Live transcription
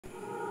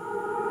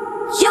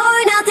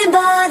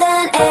nothing but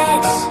an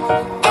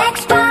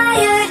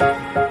expired.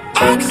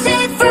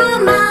 Exit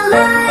from my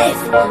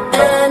life.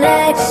 An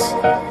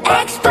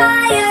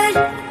expired.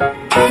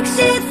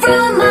 Exit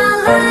from my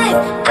life.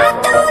 I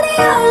thought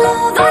your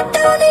love, I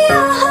thought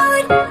your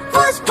heart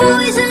was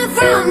poison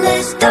from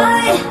the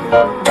start.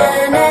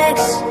 An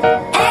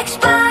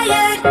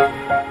expired.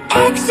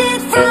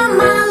 Exit from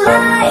my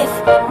life.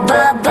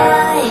 Bye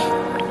bye.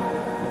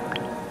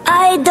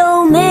 I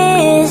don't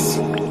miss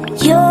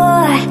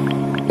your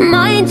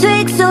mind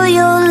tricks or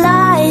your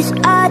lies.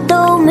 I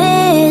don't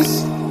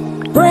miss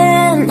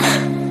when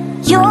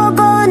you're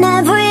gone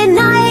every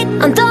night.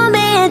 I'm done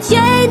being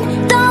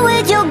chained, done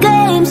with your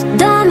games,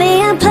 done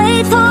being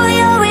played for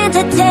your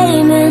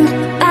entertainment.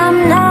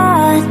 I'm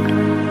not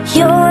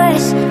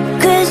yours,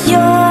 'cause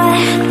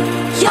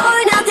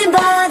you're nothing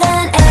but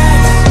an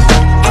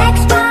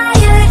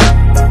expired.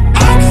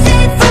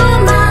 Exit from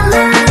my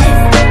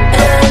life.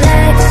 An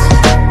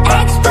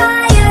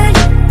expired.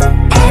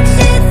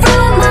 Exit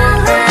from my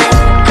life.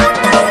 I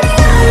thought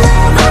your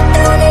love, I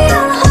thought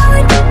your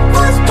heart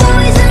was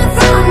poison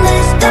from the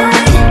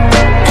start.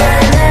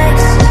 An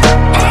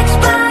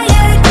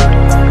expired.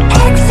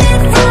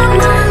 Exit from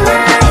my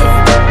life.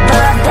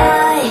 Bye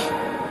bye.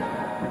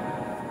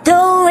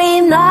 Don't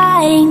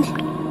remind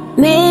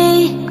me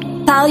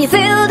how you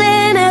feel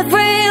in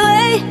every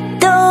way.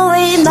 Don't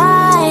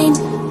remind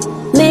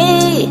me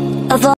of all